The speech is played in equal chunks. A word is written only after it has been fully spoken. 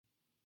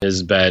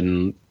has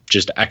been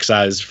just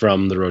excised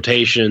from the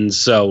rotations.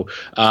 So,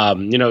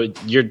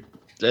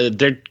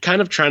 they're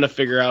kind of trying to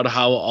figure out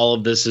how all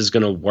of this is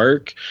going to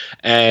work.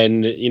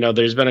 And,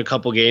 there's been a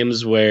couple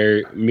games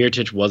where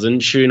Mirotic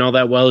wasn't shooting all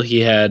that well. He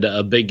had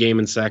a big game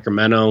in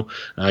Sacramento.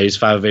 He's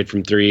 5 of 8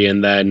 from 3.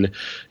 And then,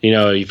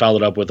 he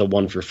followed up with a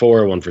 1 for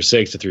 4, 1 for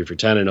 6, a 3 for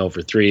 10, and 0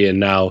 for 3. And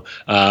now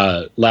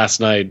last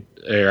night,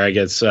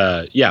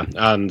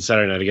 on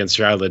Saturday night against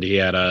Charlotte, he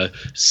had a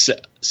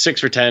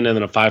 6 for 10 and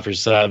then a 5 for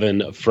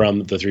 7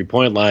 from the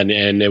 3-point line.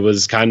 And it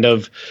was kind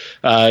of,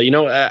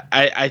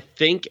 I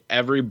think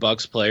every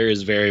Bucks player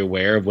is very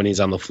aware of when he's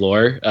on the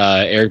floor.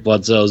 Eric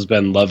Bledsoe's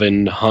been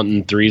loving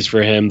hunting threes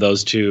for him.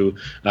 Those two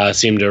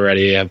seem to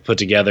already have put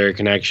together a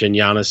connection.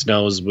 Giannis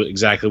knows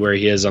exactly where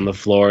he is on the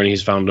floor, and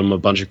he's found him a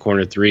bunch of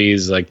corner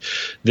threes. Like,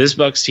 this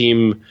Bucks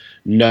team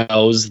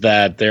knows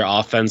that their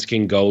offense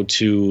can go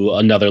to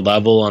another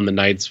level on the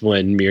nights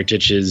when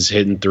Mirotic is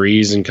hitting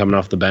threes and coming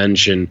off the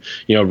bench and,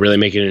 really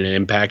making an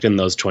impact in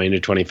those 20 to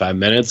 25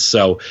 minutes.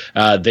 So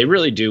they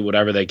really do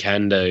whatever they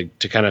can to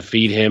kind of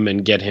feed him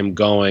and get him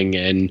going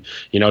and,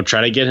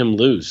 try to get him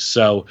loose.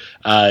 So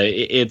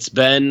it's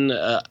been,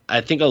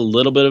 I think, a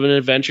little bit of an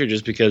adventure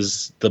just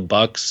because the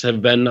Bucks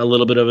have been a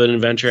little bit of an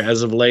adventure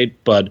as of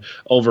late. But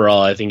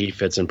overall, I think he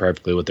fits in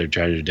perfectly what they're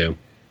trying to do.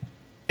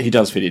 He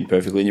does fit in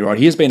perfectly, and you're right.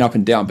 He has been up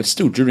and down, but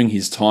still during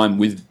his time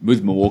with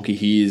Milwaukee,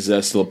 he is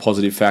still a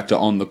positive factor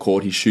on the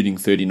court. He's shooting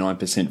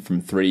 39% from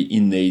 3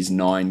 in these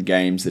 9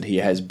 games that he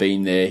has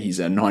been there.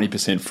 He's a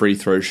 90% free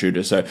throw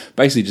shooter, so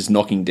basically just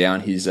knocking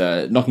down his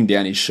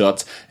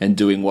shots and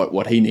doing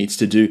what he needs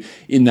to do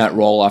in that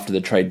role after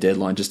the trade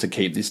deadline, just to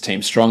keep this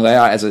team strong. They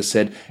are, as I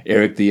said,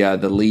 Eric,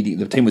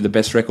 the team with the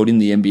best record in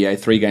the NBA,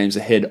 3 games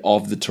ahead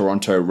of the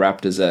Toronto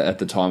Raptors at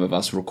the time of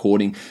us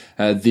recording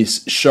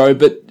this show.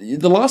 But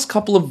the last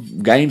couple of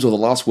games, or the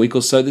last week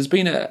or so, there's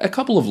been a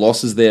couple of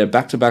losses there,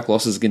 back-to-back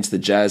losses against the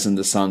Jazz and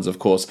the Suns, of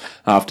course.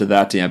 After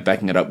that,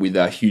 backing it up with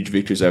huge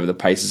victories over the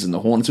Pacers and the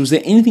Hornets. Was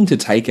there anything to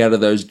take out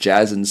of those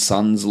Jazz and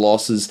Suns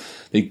losses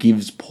that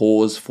gives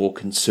pause for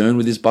concern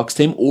with this Bucks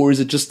team? Or is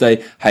it just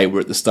hey,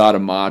 we're at the start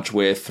of March,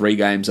 we're 3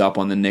 games up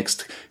on the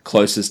next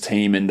closest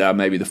team, and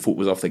maybe the foot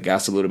was off the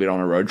gas a little bit on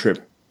a road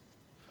trip?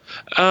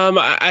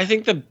 I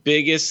think the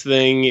biggest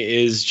thing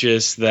is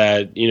just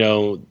that,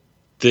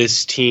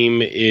 this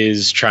team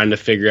is trying to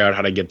figure out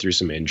how to get through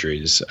some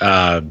injuries.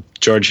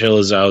 George Hill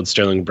is out.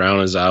 Sterling Brown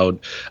is out.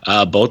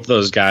 Both of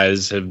those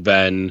guys have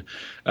been,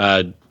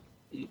 I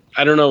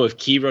don't know if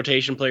key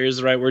rotation player is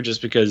the right word,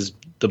 just because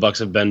the Bucks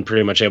have been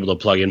pretty much able to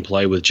plug and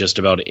play with just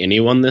about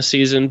anyone this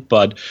season.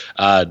 But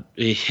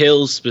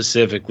Hill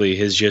specifically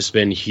has just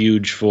been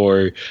huge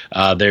for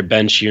their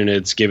bench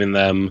units, giving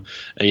them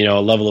a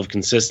level of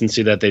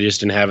consistency that they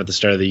just didn't have at the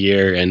start of the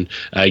year, and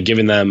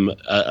giving them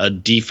a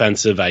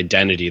defensive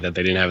identity that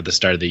they didn't have at the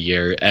start of the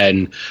year.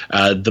 And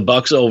the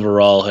Bucks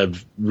overall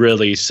have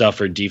really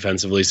suffered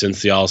defensively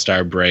since the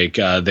All-Star break.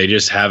 They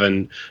just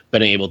haven't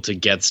been able to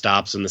get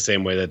stops in the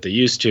same way that they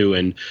used to.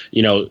 And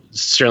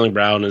Sterling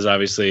Brown is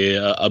obviously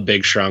a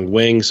big, strong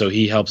wing, so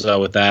he helps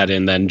out with that.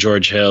 And then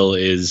George Hill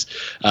is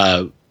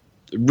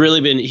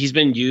he's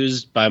been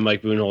used by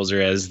Mike Budenholzer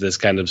as this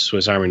kind of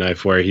Swiss Army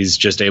knife, where he's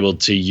just able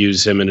to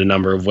use him in a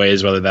number of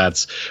ways, whether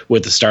that's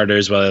with the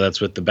starters, whether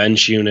that's with the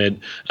bench unit,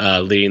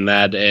 leading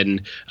that,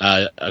 and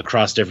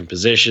across different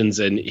positions.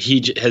 And he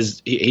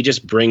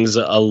just brings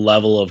a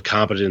level of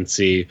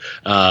competency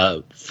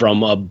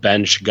from a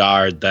bench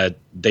guard that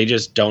they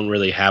just don't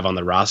really have on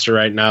the roster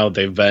right now.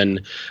 They've been,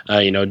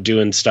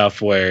 doing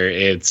stuff where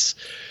it's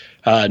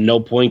no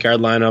point guard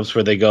lineups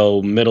where they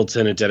go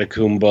Middleton,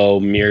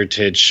 Antetokounmpo,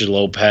 Mirotic,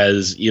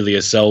 Lopez,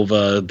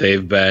 Ilyasova.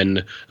 They've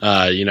been,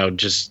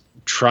 just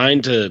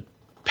trying to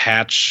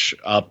patch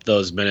up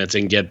those minutes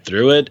and get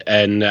through it.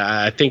 And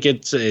I think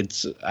it's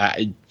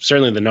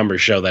certainly the numbers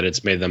show that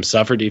it's made them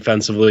suffer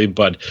defensively,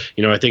 but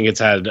I think it's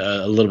had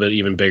a little bit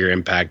even bigger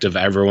impact of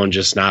everyone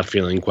just not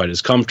feeling quite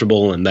as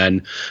comfortable. And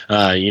then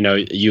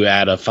you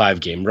add a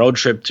 5-game road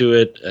trip to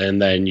it,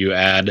 and then you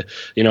add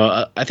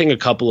I think a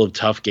couple of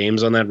tough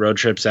games on that road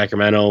trip.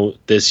 Sacramento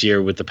this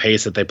year, with the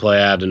pace that they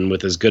play at and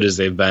with as good as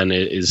they've been,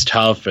 is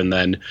tough. And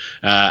then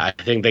I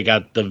think they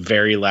got the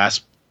very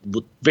last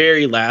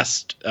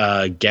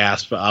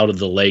gasp out of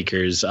the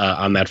Lakers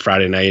on that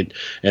Friday night,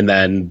 and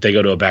then they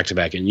go to a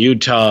back-to-back in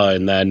Utah,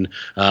 and then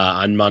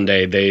on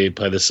Monday they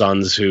play the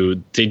Suns, who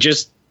they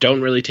just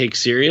don't really take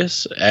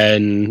serious,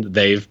 and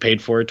they've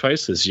paid for it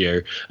twice this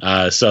year.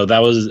 So that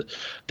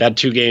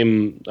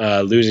 2-game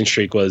losing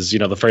streak was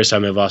the first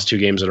time they've lost 2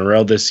 games in a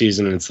row this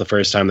season, and it's the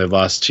first time they've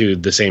lost to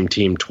the same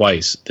team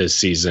twice this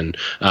season.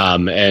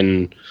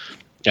 And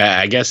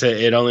I guess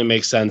it only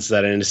makes sense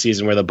that in a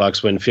season where the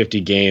Bucks win 50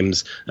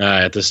 games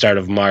at the start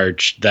of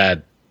March,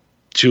 that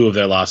 2 of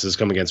their losses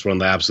come against one of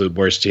the absolute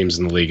worst teams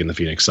in the league, in the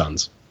Phoenix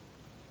Suns.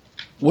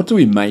 What do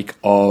we make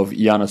of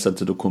Giannis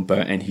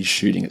Antetokounmpo and his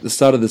shooting? At the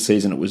start of the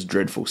season, it was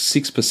dreadful.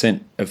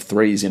 6% of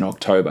threes in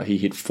October. He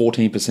hit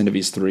 14% of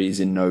his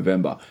threes in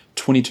November,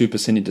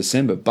 22% in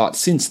December. But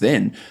since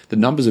then, the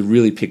numbers have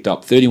really picked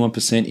up.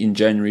 31% in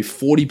January,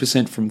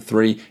 40% from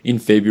three in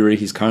February.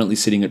 He's currently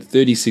sitting at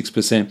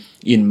 36%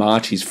 in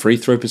March. His free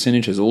throw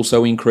percentage has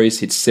also increased.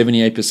 Hits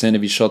 78%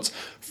 of his shots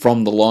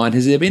from the line.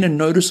 Has there been a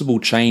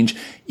noticeable change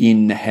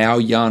in how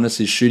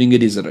Giannis is shooting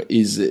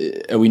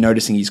it? Are we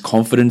noticing his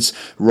confidence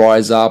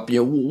rise up?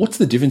 What's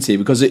the difference here?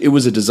 Because it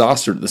was a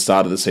disaster at the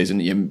start of the season.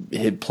 You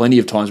had plenty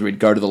of times where he'd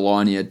go to the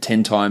line, he had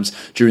 10 times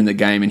during the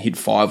game and hit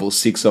 5 or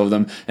 6 of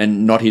them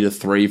and not hit a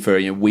 3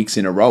 for weeks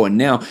in a row. And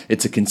now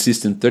it's a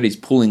consistent 30. He's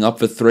pulling up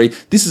for 3.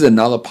 This is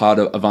another part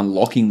of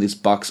unlocking this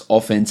Bucks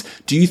offense.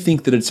 Do you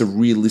think that it's a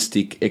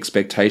realistic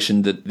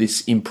expectation that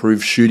this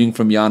improved shooting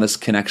from Giannis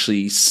can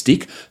actually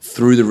stick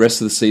through the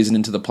rest of the season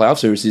into the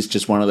playoffs, or is this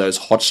just one of those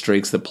hot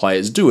streaks that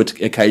players do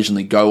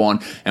occasionally go on,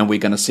 and we're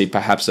going to see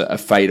perhaps a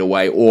fade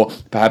away, or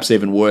perhaps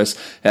even worse,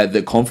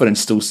 the confidence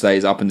still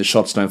stays up and the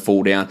shots don't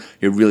fall down?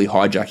 You're really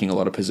hijacking a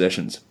lot of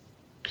possessions.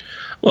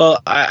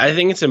 Well, I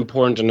think it's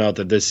important to note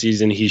that this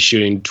season he's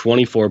shooting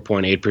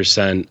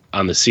 24.8%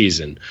 on the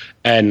season.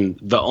 And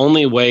the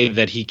only way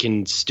that he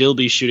can still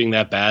be shooting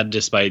that bad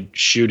despite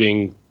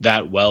shooting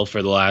that well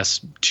for the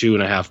last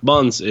 2.5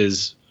 months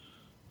is,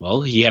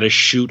 well, he had to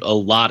shoot a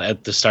lot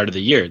at the start of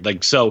the year.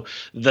 So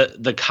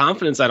the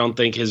confidence, I don't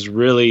think, has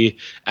really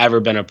ever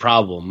been a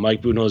problem.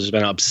 Mike Budenholzer has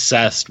been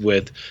obsessed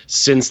with,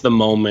 since the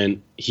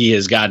moment he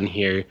has gotten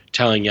here,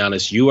 telling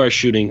Giannis, you are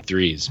shooting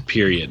threes,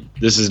 period.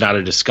 This is not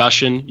a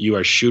discussion. You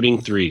are shooting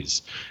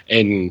threes.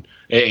 And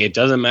it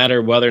doesn't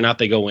matter whether or not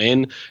they go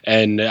in.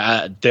 And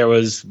there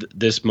was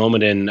this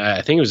moment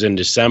I think it was in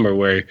December,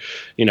 where,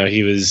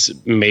 he was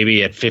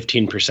maybe at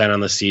 15% on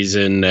the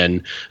season.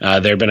 And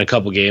there had been a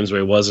couple games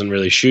where he wasn't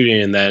really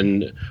shooting. And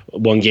then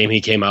one game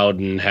he came out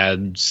and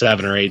had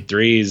 7 or 8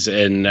 threes.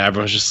 And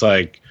everyone's just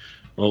like,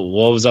 well,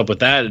 what was up with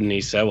that? And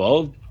he said,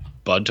 well,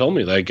 Bud told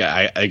me, I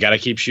got to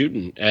keep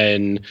shooting.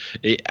 And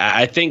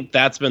I think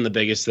that's been the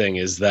biggest thing,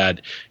 is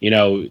that,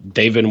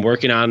 they've been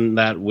working on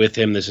that with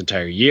him this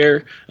entire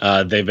year.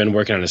 They've been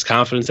working on his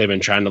confidence. They've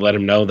been trying to let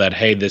him know that,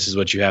 hey, this is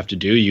what you have to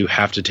do. You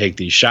have to take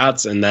these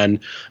shots. And then,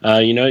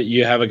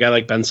 you have a guy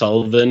like Ben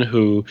Sullivan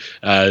who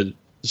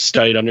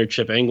studied under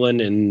Chip England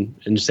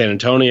in San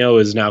Antonio,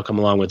 has now come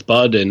along with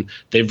Bud, and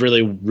they've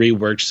really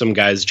reworked some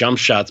guys' jump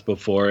shots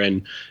before.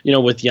 And,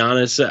 with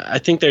Giannis, I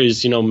think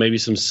there's, maybe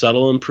some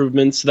subtle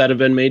improvements that have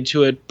been made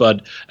to it,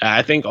 but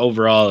I think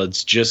overall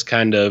it's just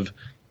kind of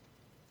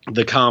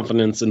the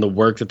confidence and the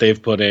work that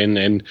they've put in.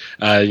 And,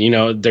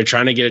 they're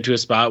trying to get it to a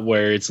spot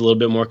where it's a little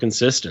bit more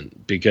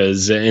consistent,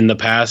 because in the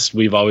past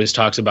we've always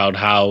talked about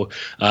how,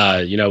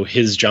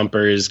 his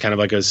jumper is kind of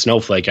like a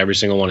snowflake. Every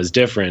single one is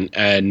different.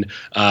 And,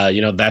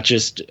 that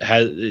just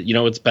has,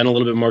 it's been a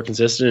little bit more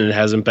consistent, and it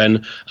hasn't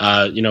been,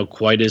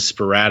 quite as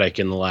sporadic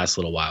in the last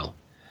little while.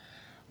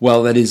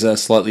 Well, that is a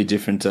slightly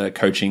different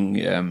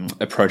coaching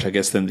approach, I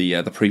guess, than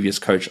the previous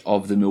coach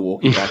of the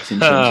Milwaukee Bucks in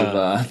terms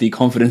of the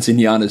confidence in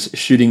Giannis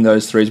shooting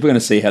those threes. We're going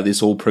to see how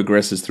this all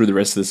progresses through the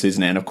rest of the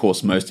season, and, of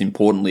course, most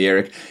importantly,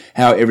 Eric,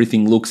 how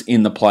everything looks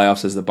in the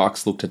playoffs as the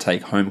Bucks look to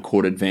take home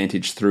court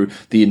advantage through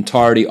the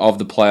entirety of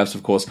the playoffs.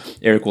 Of course,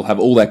 Eric will have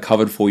all that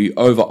covered for you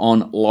over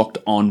on Locked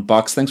On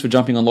Bucks. Thanks for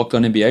jumping on Locked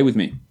On NBA with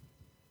me.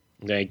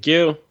 Thank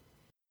you.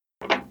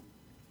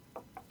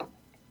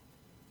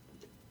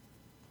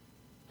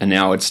 And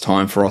now it's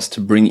time for us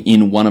to bring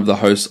in one of the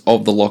hosts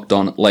of the Locked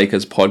On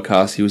Lakers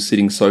podcast. He was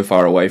sitting so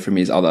far away from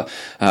his other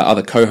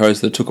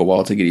co-host that it took a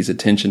while to get his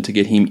attention, to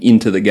get him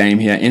into the game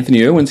here.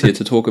 Anthony Irwin's here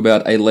to talk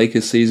about a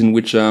Lakers season,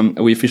 which are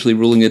we officially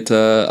ruling it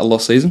a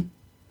lost season?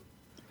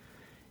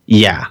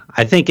 Yeah,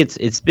 I think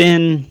it's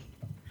been.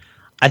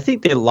 I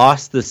think they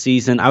lost the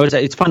season.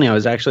 It's funny. I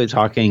was actually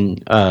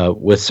talking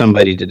with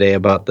somebody today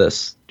about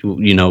this.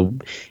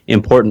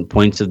 Important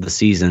points of the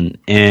season,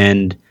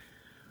 and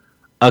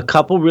a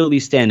couple really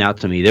stand out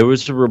to me. There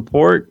was a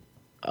report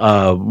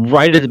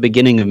right at the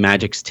beginning of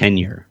Magic's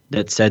tenure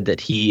that said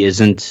that he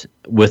isn't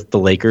with the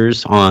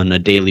Lakers on a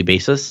daily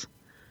basis.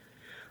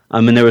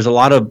 And there was a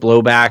lot of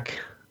blowback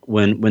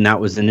when that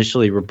was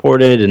initially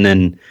reported. And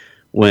then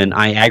when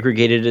I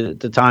aggregated it at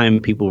the time,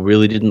 people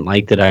really didn't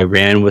like that I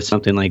ran with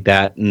something like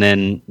that. And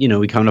then,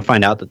 we come to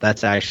find out that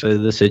that's actually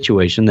the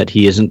situation, that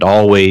he isn't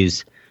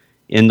always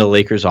in the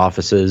Lakers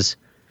offices.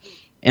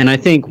 And I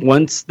think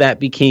once that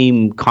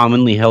became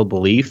commonly held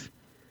belief,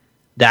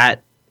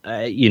 that,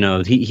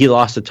 he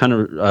lost a ton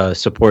of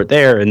support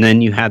there. And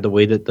then you had the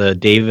way that the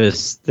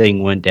Davis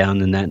thing went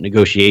down in that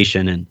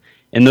negotiation.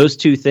 And those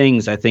two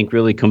things, I think,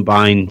 really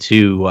combined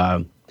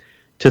to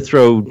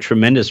throw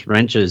tremendous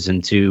wrenches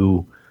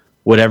into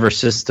whatever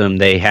system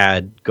they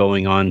had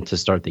going on to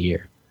start the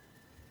year.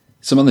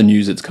 Some other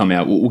news that's come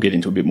out, we'll get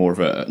into a bit more of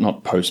a,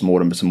 not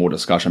post-mortem, but some more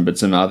discussion, but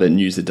some other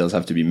news that does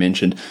have to be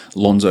mentioned.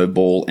 Lonzo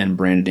Ball and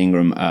Brandon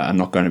Ingram are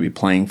not going to be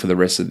playing for the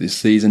rest of this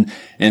season.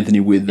 Anthony,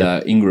 with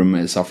Ingram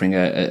is suffering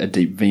a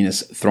deep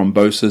venous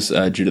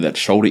thrombosis due to that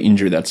shoulder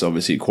injury. That's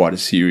obviously quite a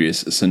serious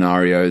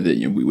scenario that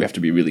we have to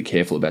be really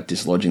careful about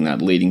dislodging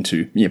that, leading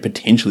to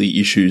potentially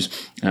issues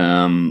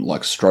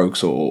like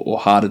strokes or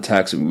heart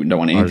attacks. We don't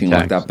want anything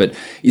like that. But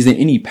is there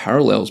any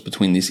parallels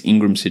between this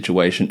Ingram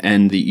situation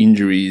and the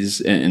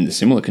injuries and the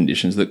similar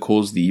conditions that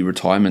caused the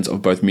retirements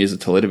of both Mirza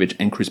Teletovic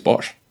and Chris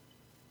Bosh?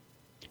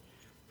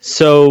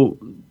 So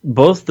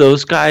both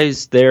those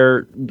guys,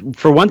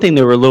 for one thing,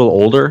 they were a little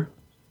older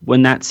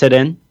when that set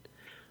in.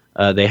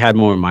 They had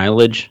more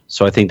mileage,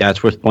 so I think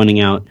that's worth pointing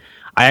out.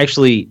 I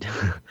actually,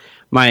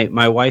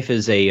 my wife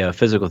is a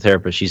physical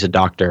therapist. She's a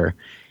doctor,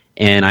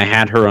 and I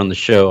had her on the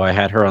show. I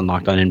had her on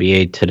Locked On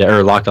NBA today,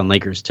 or Locked On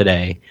Lakers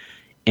today,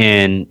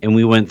 and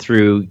we went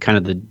through kind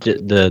of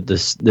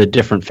the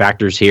different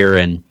factors here,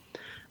 and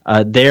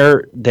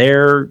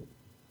their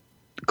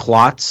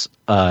clots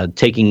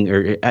taking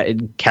or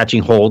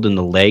catching hold in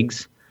the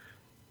legs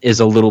is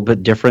a little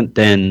bit different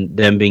than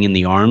them being in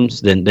the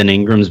arms, than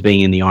Ingram's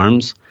being in the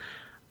arms.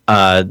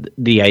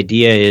 The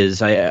idea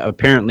is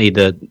apparently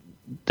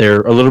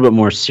they're a little bit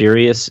more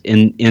serious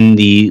in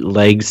the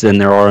legs than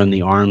there are in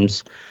the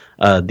arms.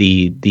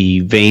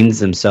 The veins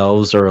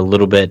themselves are a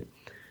little bit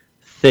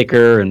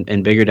thicker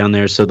and bigger down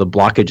there, so the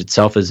blockage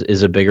itself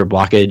is a bigger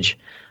blockage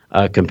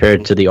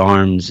compared to the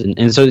arms,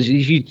 and so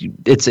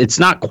it's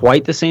not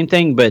quite the same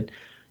thing, but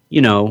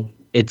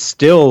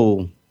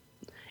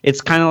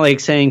it's kind of like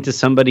saying to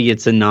somebody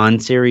it's a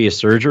non-serious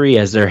surgery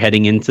as they're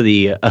heading into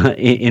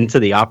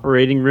the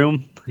operating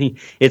room.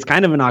 It's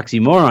kind of an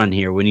oxymoron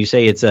here when you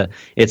say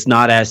it's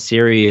not as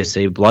serious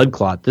a blood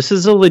clot. This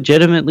is a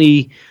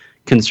legitimately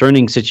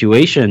concerning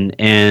situation,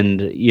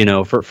 and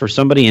for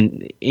somebody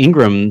in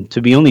Ingram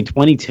to be only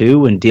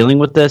 22 and dealing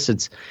with this,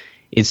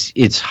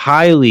 it's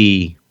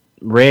highly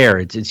rare.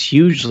 It's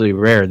hugely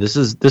rare. This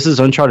is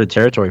uncharted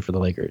territory for the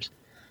Lakers.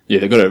 Yeah,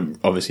 they've got to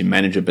obviously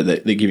manage it, but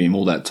they're giving him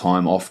all that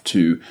time off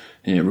to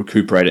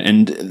recuperate it.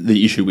 And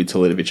the issue with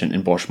Teletovic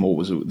and Bosh Moore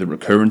was the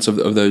recurrence of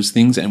those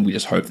things, and we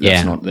just hope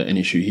that's not an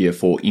issue here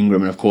for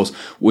Ingram. And of course,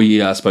 we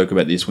spoke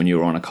about this when you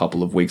were on a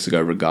couple of weeks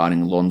ago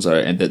regarding Lonzo,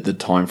 and that the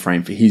time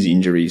frame for his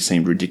injury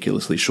seemed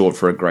ridiculously short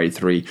for a grade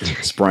 3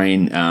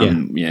 sprain.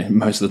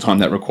 Most of the time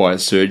that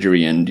requires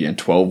surgery, and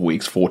 12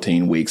 weeks,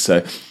 14 weeks.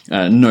 So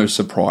no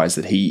surprise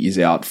that he is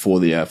out for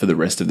the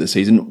rest of the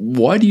season.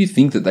 Why do you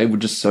think that they were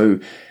just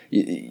so,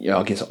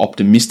 I guess,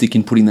 optimistic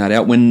in putting that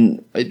out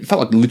when it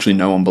felt like literally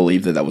no one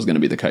believed that was going to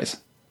be the case?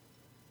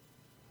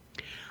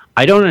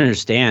 I don't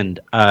understand.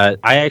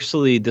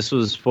 This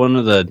was one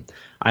of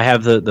I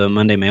have the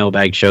Monday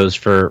mailbag shows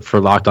for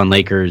Locked On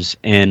Lakers,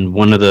 and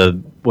one of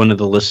the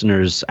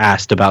listeners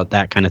asked about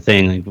that kind of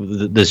thing,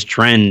 like this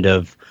trend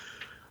of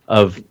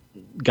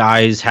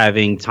guys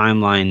having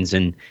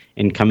timelines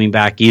and coming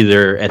back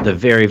either at the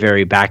very,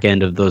 very back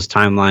end of those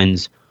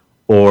timelines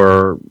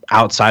or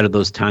outside of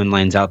those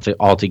timelines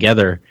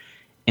altogether.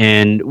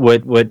 And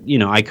what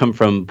I come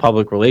from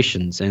public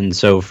relations, and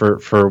so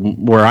for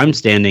where I'm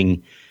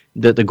standing,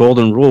 the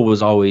golden rule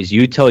was always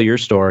you tell your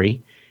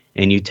story,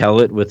 and you tell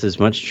it with as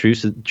much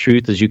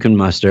truth as you can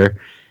muster.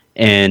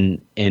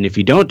 And if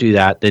you don't do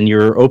that, then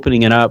you're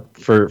opening it up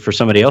for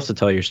somebody else to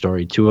tell your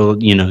story.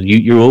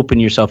 You open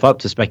yourself up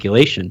to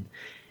speculation.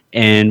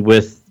 And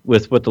with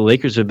what the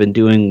Lakers have been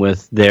doing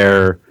with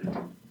their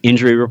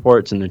injury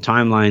reports and their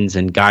timelines,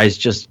 and guys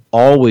just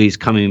always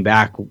coming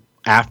back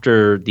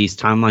after these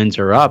timelines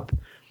are up,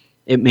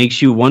 it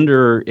makes you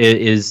wonder: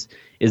 is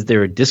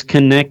there a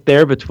disconnect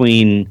there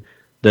between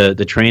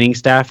the training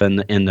staff and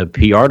the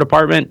PR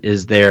department?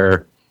 Is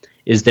there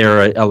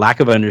a lack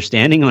of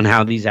understanding on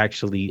how these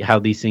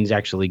things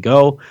actually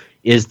go?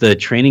 Is the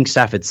training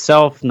staff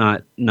itself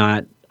not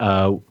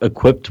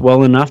equipped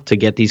well enough to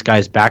get these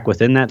guys back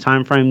within that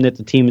time frame that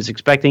the team is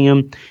expecting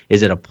them?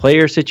 Is it a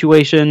player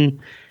situation?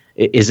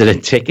 Is it a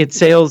ticket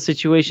sales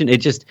situation?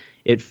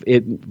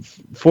 It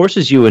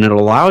forces you and it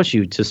allows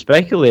you to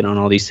speculate on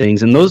all these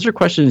things, and those are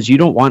questions you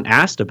don't want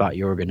asked about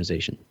your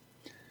organization.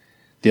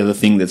 The other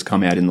thing that's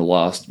come out in the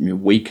last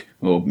week,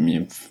 or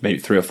maybe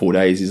 3 or 4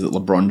 days, is that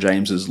LeBron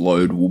James's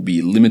load will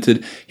be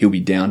limited. He'll be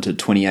down to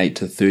 28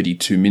 to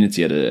 32 minutes.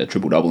 He had a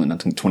triple-double in, I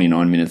think,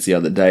 29 minutes the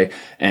other day,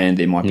 and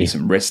there might be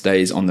some rest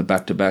days on the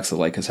back-to-backs. The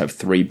Lakers have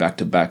 3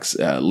 back-to-backs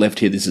left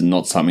here. This is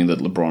not something that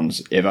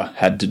LeBron's ever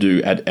had to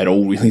do at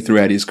all, really,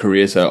 throughout his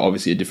career, so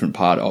obviously a different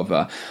part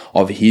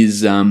of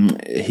his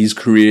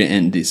career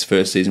and this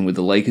first season with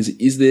the Lakers.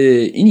 Is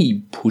there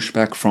any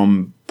pushback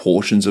from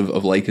portions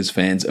of Lakers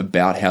fans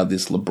about how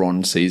this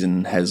LeBron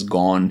season has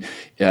gone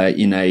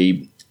in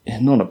a,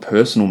 not a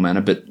personal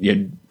manner, but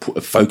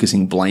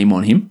focusing blame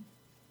on him?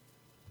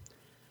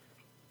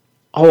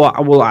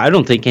 Oh, well, I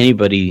don't think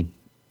anybody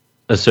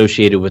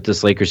associated with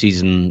this Lakers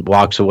season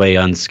walks away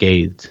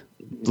unscathed.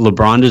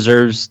 LeBron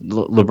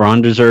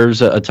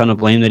deserves a ton of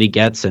blame that he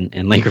gets,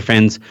 and Laker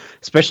fans,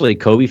 especially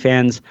Kobe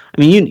fans. I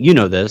mean, you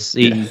know this.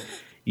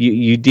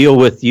 you deal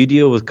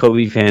with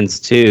Kobe fans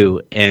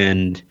too,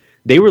 and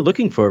they were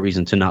looking for a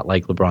reason to not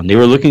like LeBron. They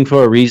were looking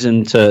for a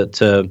reason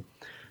to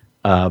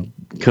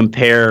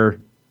compare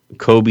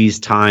Kobe's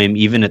time,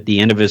 even at the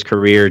end of his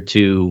career,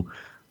 to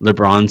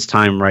LeBron's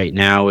time right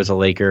now as a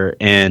Laker.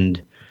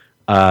 And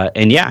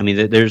yeah, I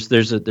mean, there's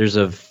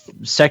a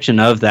section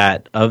of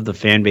the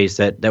fan base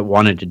that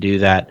wanted to do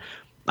that.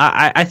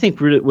 I think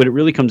what it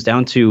really comes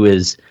down to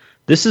is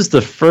this is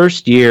the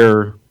first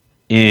year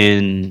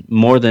in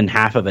more than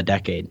half of a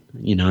decade,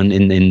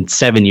 in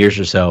 7 years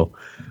or so,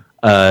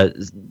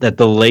 that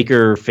the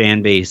Laker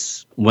fan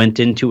base went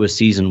into a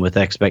season with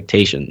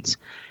expectations.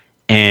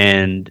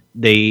 And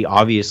they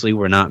obviously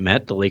were not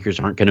met. The Lakers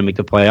aren't going to make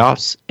the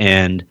playoffs.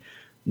 And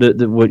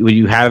what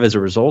you have as a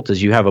result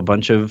is you have a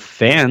bunch of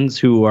fans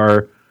who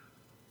are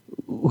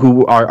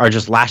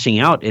just lashing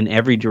out in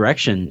every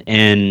direction.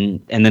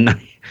 And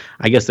then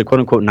I guess the quote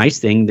unquote nice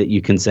thing that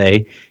you can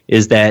say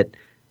is that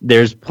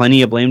there's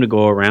plenty of blame to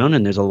go around,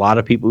 and there's a lot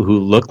of people who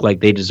look like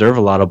they deserve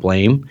a lot of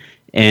blame.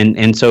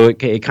 And so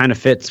it kind of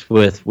fits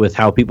with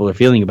how people are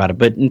feeling about it.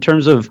 But in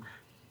terms of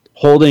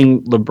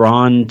holding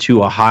LeBron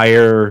to a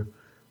higher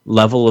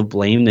level of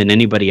blame than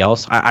anybody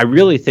else, I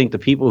really think the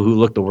people who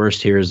look the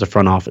worst here is the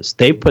front office.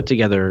 They've put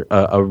together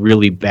a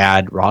really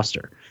bad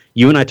roster.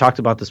 You and I talked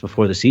about this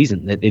before the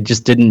season. It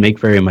just didn't make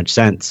very much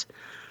sense.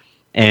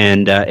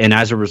 And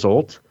as a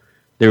result,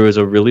 there was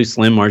a really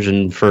slim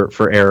margin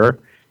for error,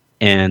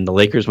 and the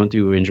Lakers went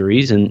through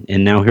injuries, and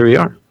now here we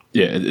are.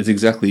 Yeah, it's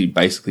exactly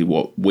basically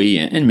what we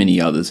and many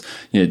others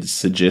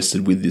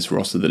suggested with this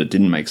roster, that it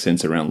didn't make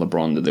sense around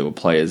LeBron, that there were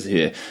players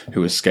here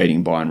who were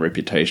skating by on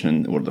reputation,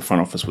 and what the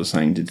front office was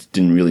saying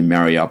didn't really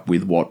marry up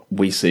with what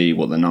we see,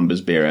 what the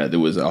numbers bear out. There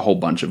was a whole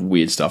bunch of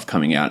weird stuff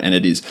coming out, and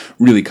it is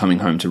really coming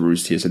home to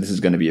roost here. So this is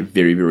going to be a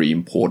very, very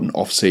important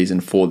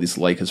off-season for this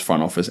Lakers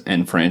front office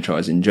and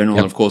franchise in general.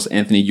 Yep. And of course,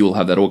 Anthony, you'll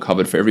have that all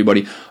covered for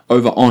everybody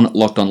over on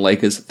Locked On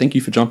Lakers. Thank you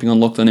for jumping on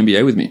Locked On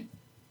NBA with me.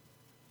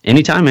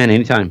 Anytime, man,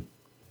 anytime.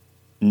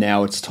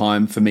 Now it's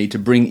time for me to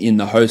bring in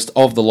the host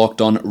of the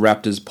Locked On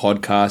Raptors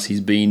podcast.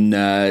 He's been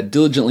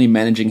diligently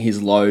managing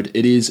his load.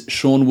 It is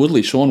Sean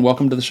Woodley. Sean,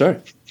 welcome to the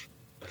show.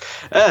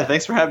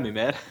 Thanks for having me,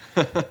 man.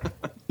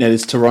 Now,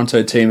 this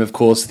Toronto team, of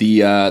course,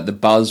 the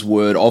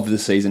buzzword of the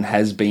season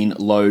has been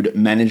load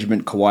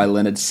management. Kawhi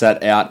Leonard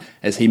sat out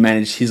as he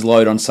managed his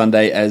load on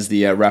Sunday as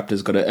the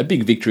Raptors got a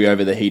big victory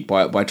over the Heat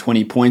by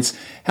 20 points.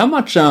 How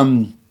much...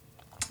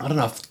 I don't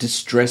know if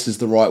distress is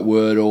the right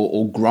word,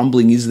 or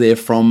grumbling is there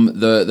from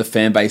the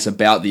fan base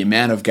about the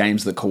amount of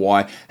games that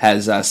Kawhi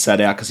has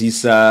sat out? Because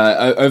he's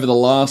over the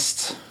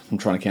last, I'm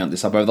trying to count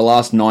this up, over the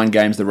last 9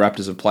 games the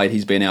Raptors have played,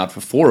 he's been out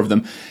for 4 of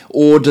them.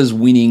 Or does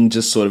winning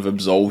just sort of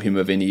absolve him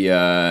of any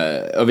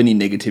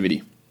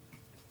negativity?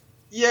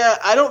 Yeah,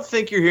 I don't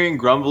think you're hearing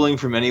grumbling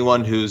from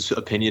anyone whose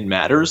opinion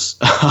matters.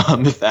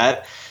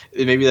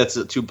 Maybe that's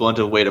a too blunt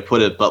a way to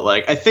put it, but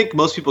I think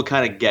most people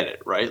kind of get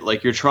it, right?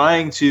 You're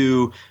trying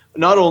to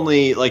not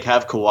only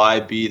have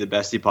Kawhi be the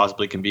best he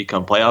possibly can be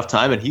come playoff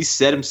time, and he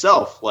said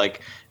himself,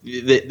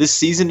 this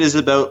season is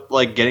about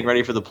getting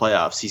ready for the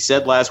playoffs. He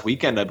said last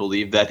weekend, I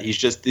believe, that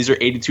these are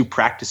 82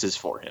 practices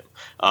for him.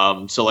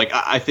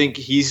 I think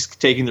he's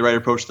taking the right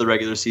approach to the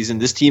regular season.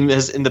 This team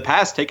has in the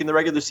past taken the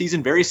regular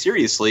season very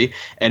seriously,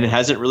 and it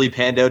hasn't really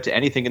panned out to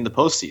anything in the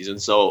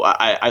postseason. So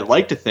I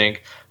like to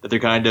think that they're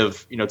kind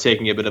of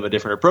taking a bit of a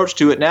different approach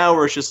to it now,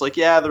 where it's just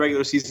the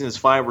regular season is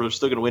fine. We're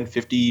still going to win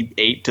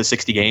 58 to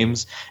 60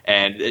 games,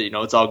 and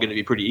it's all going to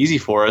be pretty easy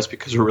for us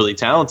because we're really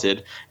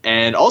talented.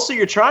 And also,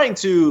 you're trying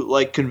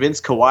to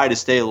convince Kawhi to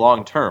stay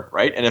long term,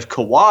 right? And if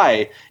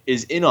Kawhi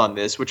is in on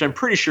this, which I'm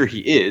pretty sure he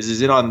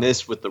is in on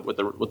this with the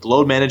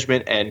load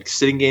management and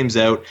sitting games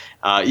out,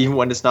 even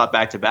when it's not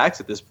back to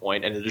backs at this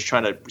point, and they're just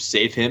trying to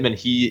save him, and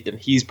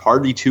he's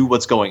party to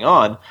what's going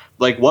on.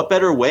 What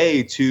better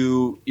way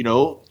to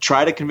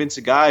try to convince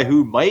a guy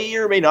who may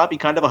or may not be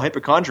kind of a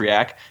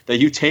hypochondriac that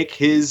you take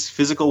his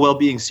physical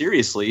well-being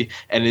seriously,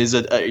 and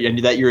and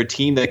that you're a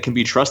team that can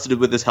be trusted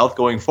with his health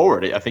going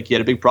forward. I think he had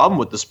a big problem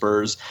with the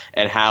Spurs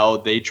and how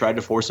they tried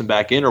to force him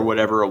back in or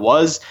whatever it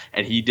was,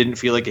 and he didn't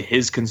feel like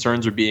his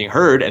concerns were being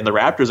heard. And the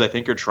Raptors, I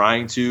think, are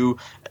trying to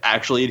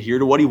actually adhere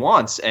to what he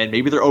wants, and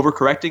maybe they're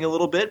overcorrecting a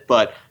little bit,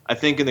 but I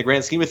think in the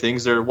grand scheme of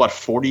things, they're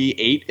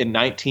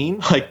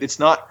 48-19. It's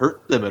not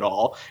hurt them at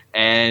all.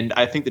 And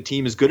I think the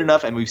team is good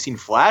enough, and we've seen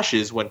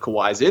flashes when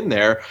Kawhi's in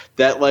there,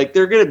 that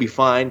they're going to be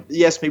fine.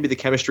 Yes, maybe the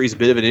chemistry is a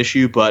bit of an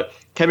issue, but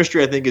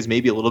chemistry I think is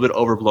maybe a little bit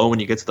overblown when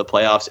you get to the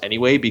playoffs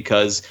anyway,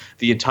 because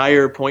the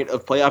entire point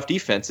of playoff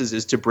defenses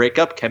is to break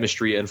up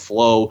chemistry and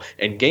flow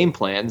and game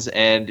plans.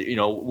 And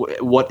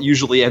what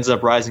usually ends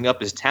up rising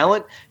up is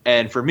talent.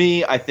 And for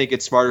me, I think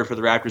it's smarter for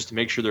the Raptors to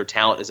make sure their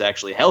talent is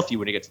actually healthy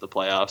when you get to the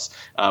playoffs,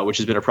 which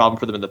has been a problem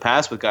for them in the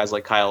past with guys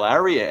like Kyle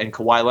Lowry and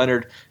Kawhi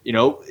Leonard.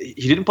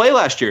 He didn't play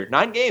last year,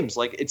 9 games.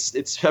 Like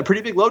it's a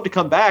pretty big load to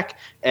come back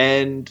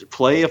and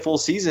play a full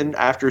season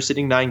after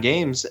sitting 9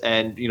 games.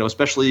 And,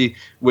 especially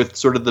with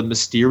sort of the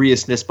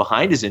mysteriousness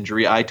behind his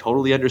injury, I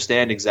totally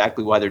understand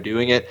exactly why they're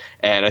doing it.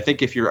 And I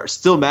think if you're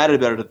still mad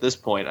about it at this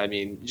point, I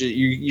mean,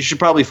 you should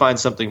probably find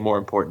something more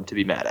important to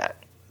be mad at.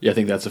 Yeah, I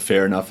think that's a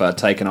fair enough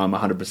take, and I'm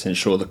 100%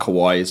 sure that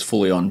Kawhi is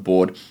fully on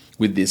board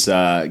with this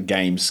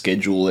game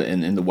schedule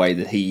and the way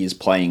that he is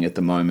playing at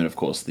the moment. Of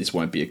course, this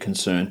won't be a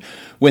concern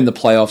when the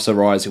playoffs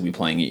arise. He'll be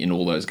playing in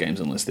all those games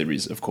unless there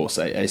is, of course,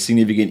 a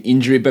significant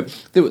injury. But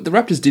the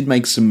Raptors did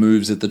make some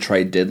moves at the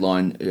trade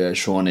deadline,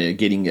 Sean,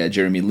 getting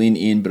Jeremy Lin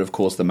in, but of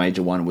course the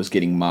major one was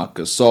getting Marc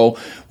Gasol.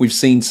 We've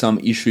seen some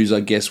issues,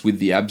 I guess, with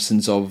the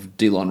absence of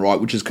Delon Wright,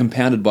 which is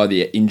compounded by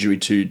the injury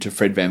to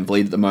Fred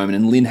VanVleet at the moment,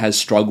 and Lin has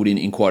struggled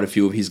in quite a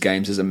few of his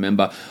games as a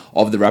member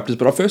of the Raptors.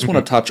 But I first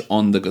want to touch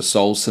on the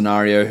Gasol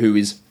scenario, who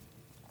is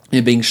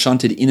being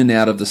shunted in and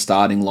out of the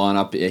starting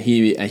lineup.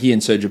 He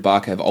and Serge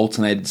Ibaka have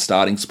alternated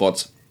starting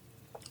spots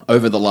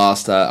over the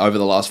last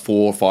 4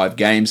 or 5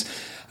 games.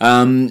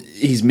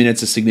 His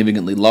minutes are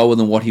significantly lower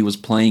than what he was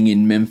playing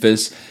in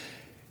Memphis.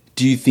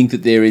 Do you think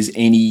that there is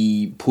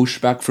any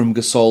pushback from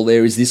Gasol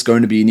there? Is this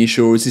going to be an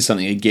issue, or is this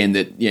something, again,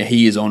 that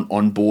he is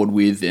on board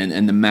with,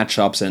 and the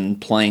matchups and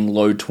playing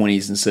low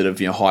 20s instead of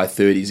high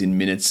 30s in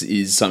minutes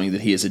is something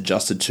that he has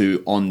adjusted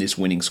to on this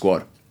winning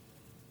squad?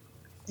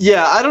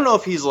 Yeah, I don't know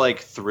if he's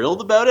thrilled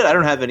about it. I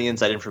don't have any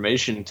inside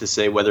information to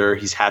say whether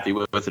he's happy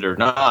with it or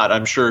not.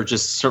 I'm sure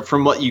just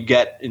from what you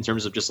get in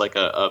terms of just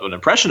an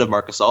impression of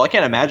Marc Gasol, I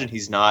can't imagine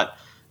he's not.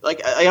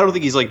 I don't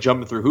think he's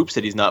jumping through hoops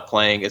that he's not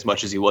playing as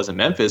much as he was in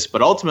Memphis.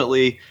 But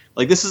ultimately,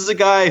 this is a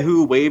guy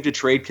who waived a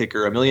trade kicker,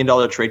 $1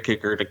 million trade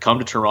kicker, to come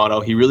to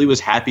Toronto. He really was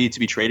happy to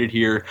be traded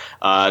here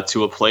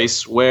to a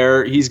place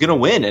where he's going to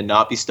win and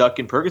not be stuck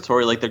in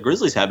purgatory like the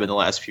Grizzlies have been the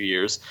last few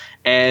years.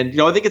 And,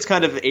 I think it's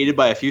kind of aided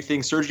by a few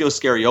things. Sergio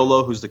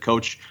Scariolo, who's the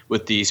coach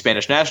with the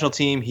Spanish national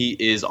team, he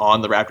is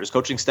on the Raptors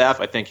coaching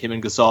staff. I think him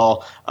and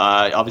Gasol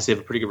obviously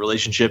have a pretty good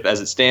relationship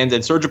as it stands.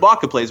 And Serge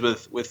Ibaka plays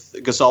with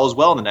Gasol as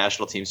well in the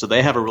national team, so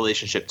they have a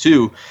relationship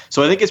too.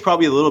 So I think it's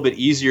probably a little bit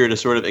easier to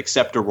sort of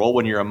accept a role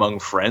when you're among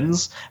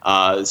friends.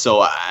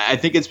 So I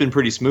think it's been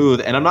pretty smooth,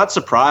 and I'm not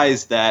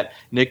surprised that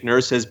Nick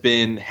Nurse has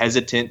been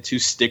hesitant to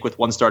stick with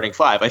one starting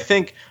 5. I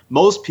think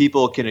most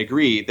people can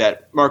agree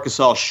that Marc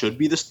Gasol should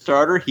be the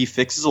starter. He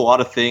fixes a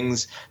lot of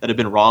things that have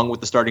been wrong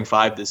with the starting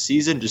 5 this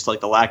season, just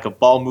like the lack of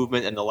ball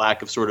movement and the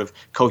lack of sort of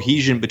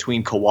cohesion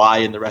between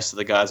Kawhi and the rest of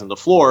the guys on the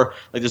floor.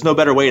 There's no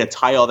better way to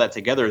tie all that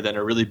together than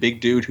a really big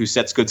dude who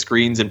sets good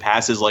screens and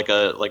passes like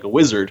a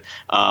wizard.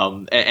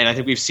 And I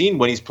think we've seen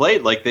when he's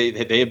played,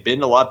 they have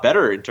been a lot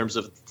better in terms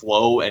of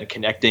flow and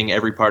connecting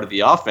every part of the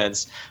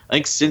offense. I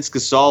think since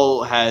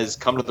Gasol has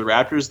come to the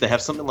Raptors, they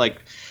have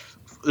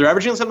they're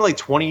averaging something like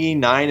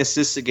 29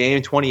 assists a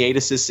game, 28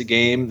 assists a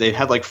game. They've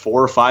had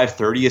 4 or 5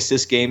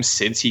 30-assist games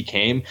since he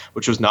came,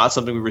 which was not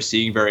something we were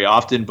seeing very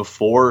often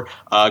before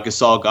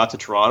Gasol got to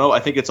Toronto. I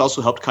think it's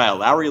also helped Kyle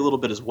Lowry a little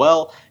bit as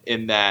well,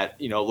 in that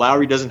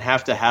Lowry doesn't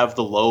have to have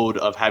the load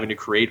of having to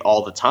create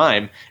all the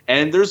time.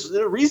 And there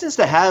are reasons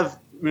to have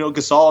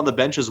Gasol on the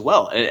bench as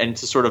well, and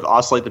to sort of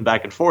oscillate them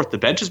back and forth. The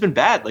bench has been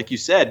bad. Like you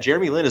said,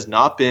 Jeremy Lin has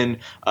not been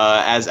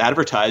as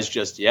advertised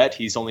just yet.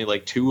 He's only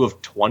 2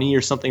 of 20 or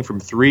something from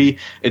 3.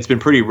 It's been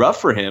pretty rough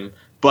for him.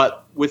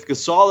 But with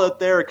Gasol out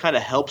there, it kind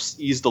of helps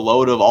ease the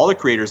load of all the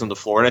creators on the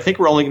floor. And I think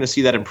we're only going to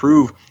see that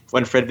improve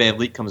when Fred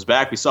VanVleet comes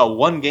back. We saw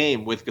one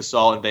game with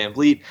Gasol and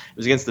VanVleet. It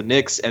was against the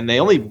Knicks, and they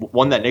only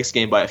won that Knicks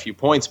game by a few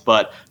points.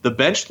 But the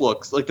bench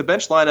looks, the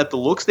bench lineup, the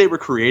looks they were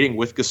creating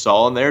with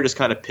Gasol in there, just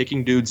kind of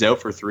picking dudes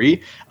out for 3,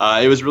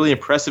 it was really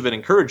impressive and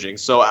encouraging.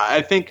 So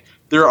I think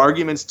there are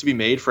arguments to be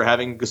made for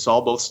having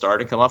Gasol both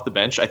start and come off the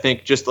bench. I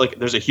think just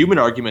there's a human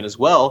argument as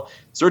well.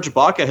 Serge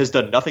Ibaka has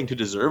done nothing to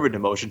deserve a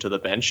demotion to the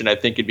bench, and I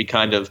think it'd be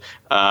kind of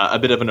a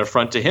bit of an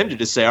affront to him to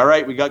just say, all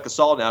right, we got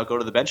Gasol now, go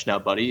to the bench now,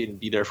 buddy, and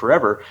be there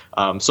forever.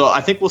 So I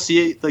think we'll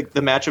see the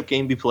matchup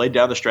game be played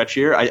down the stretch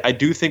here. I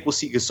do think we'll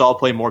see Gasol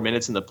play more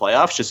minutes in the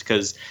playoffs just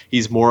because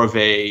he's more of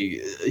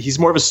a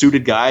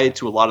suited guy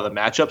to a lot of the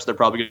matchups they're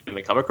probably going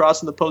to come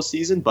across in the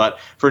postseason. But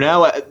for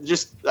now, I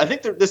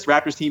think this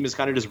Raptors team is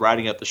kind of just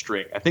riding up the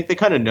string. I think they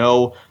kind of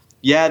know,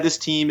 this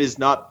team has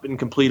not been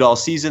complete all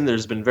season.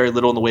 There's been very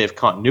little in the way of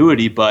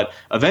continuity, but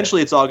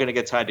eventually it's all going to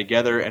get tied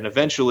together, and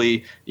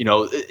eventually,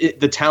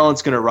 the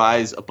talent's going to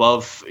rise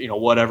above,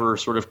 whatever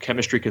sort of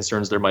chemistry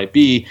concerns there might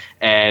be,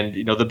 and,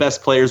 the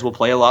best players will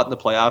play a lot in the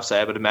playoffs.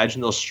 I would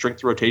imagine they'll shrink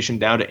the rotation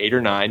down to 8 or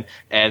 9,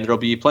 and there'll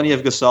be plenty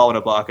of Gasol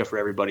and Ibaka for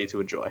everybody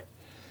to enjoy.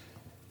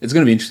 It's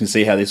going to be interesting to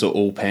see how this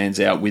all pans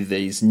out with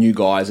these new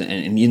guys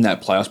and in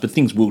that playoffs, but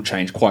things will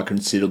change quite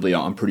considerably,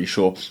 I'm pretty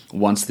sure,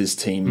 once this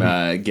team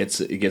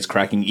gets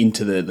cracking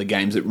into the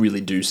games that really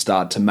do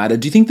start to matter.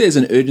 Do you think there's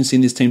an urgency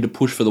in this team to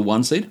push for the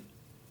 1 seed?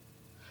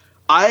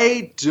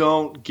 I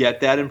don't get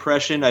that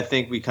impression. I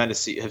think we kind of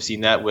have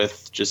seen that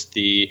with just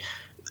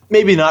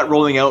maybe not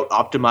rolling out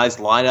optimized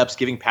lineups,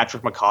 giving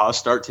Patrick McCaw a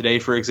start today,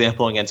 for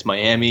example, against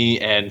Miami,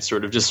 and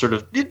sort of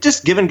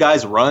just giving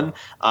guys a run.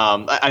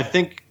 I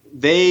think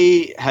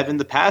they have in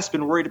the past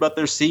been worried about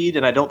their seed,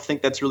 and I don't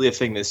think that's really a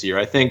thing this year.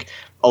 I think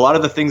a lot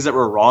of the things that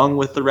were wrong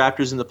with the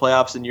Raptors in the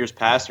playoffs in years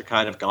past are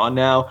kind of gone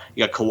now.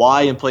 You got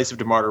Kawhi in place of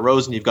DeMar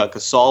DeRozan. You've got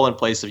Gasol in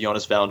place of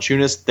Jonas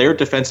Valanciunas. Their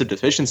defensive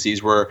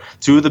deficiencies were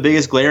two of the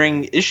biggest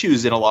glaring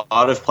issues in a lot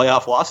of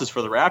playoff losses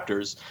for the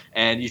Raptors.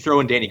 And you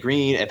throw in Danny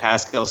Green and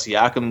Pascal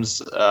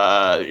Siakam's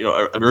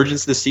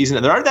emergence this season,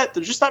 and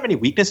there's just not many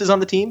weaknesses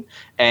on the team,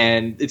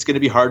 and it's going to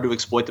be hard to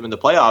exploit them in the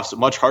playoffs,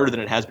 much harder than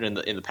it has been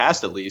in the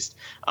past at least.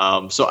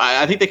 So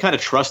I think they kind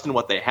of trust in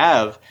what they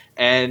have.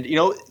 And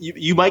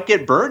you might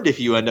get burned if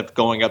you end up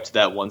going up to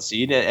that 1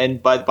 seed,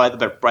 and by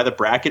the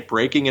bracket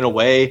breaking in a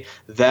way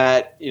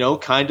that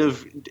kind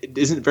of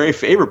isn't very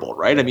favorable,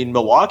 right? I mean,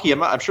 Milwaukee,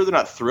 I'm sure they're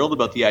not thrilled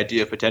about the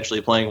idea of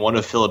potentially playing one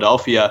of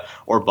Philadelphia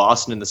or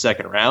Boston in the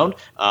second round.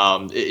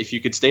 If you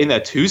could stay in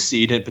that 2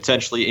 seed and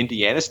potentially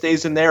Indiana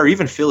stays in there, or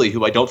even Philly,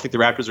 who I don't think the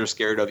Raptors are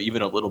scared of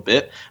even a little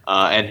bit,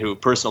 and who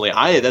personally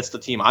that's the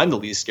team I'm the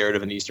least scared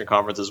of in the Eastern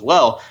Conference as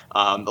well.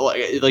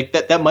 Like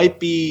that might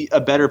be a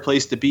better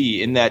place to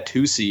be in that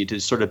 2 seed, to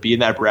sort of be in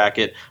that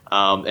bracket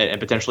and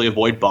potentially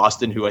avoid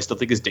Boston, who I still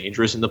think is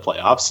dangerous in the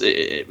playoffs.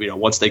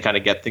 Once they kind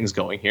of get things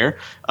going here.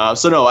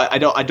 So no, I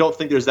don't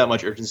think there's that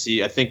much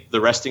urgency. I think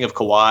the resting of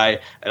Kawhi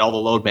and all the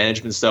load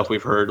management stuff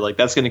we've heard, like,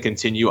 that's going to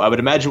continue. I would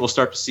imagine we'll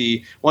start to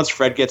see, once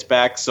Fred gets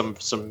back, some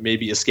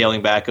maybe a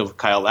scaling back of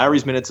Kyle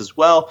Lowry's minutes as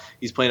well.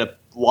 He's playing a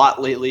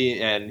lot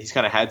lately, and he's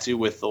kind of had to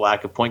with the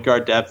lack of point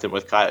guard depth and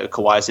with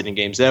Kawhi sitting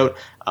games out.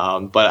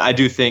 But I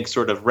do think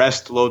sort of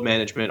rest, load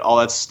management, all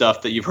that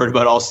stuff that you've heard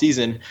about all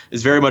season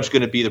is very much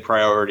going to be the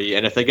priority.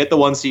 And if they get the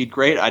 1 seed,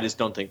 great. I just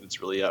don't think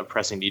it's really a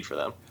pressing need for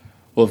them.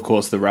 Well, of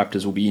course, the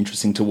Raptors will be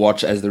interesting to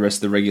watch as the rest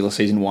of the regular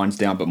season winds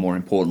down, but more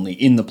importantly,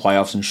 in the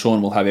playoffs. And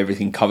Sean will have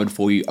everything covered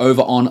for you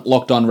over on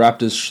Locked On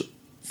Raptors.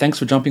 Thanks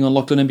for jumping on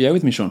Locked On NBA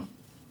with me, Sean.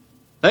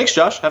 Thanks,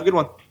 Josh. Have a good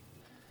one.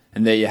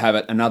 And there you have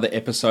it, another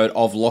episode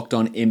of Locked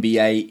On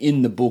NBA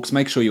in the books.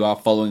 Make sure you are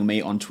following me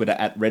on Twitter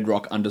at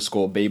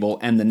redrock_bball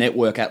and the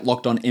network at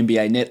Locked On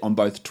NBA Net on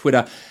both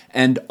Twitter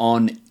and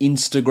on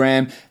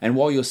Instagram. And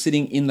while you're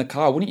sitting in the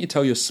car, wouldn't you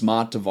tell your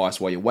smart device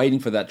while you're waiting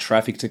for that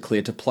traffic to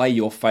clear to play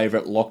your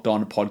favorite Locked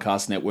On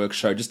Podcast Network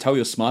show? Just tell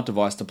your smart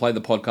device to play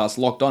the podcast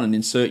Locked On and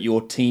insert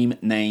your team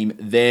name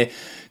there.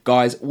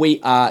 Guys,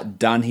 we are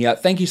done here.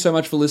 Thank you so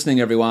much for listening,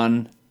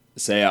 everyone.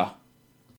 See ya.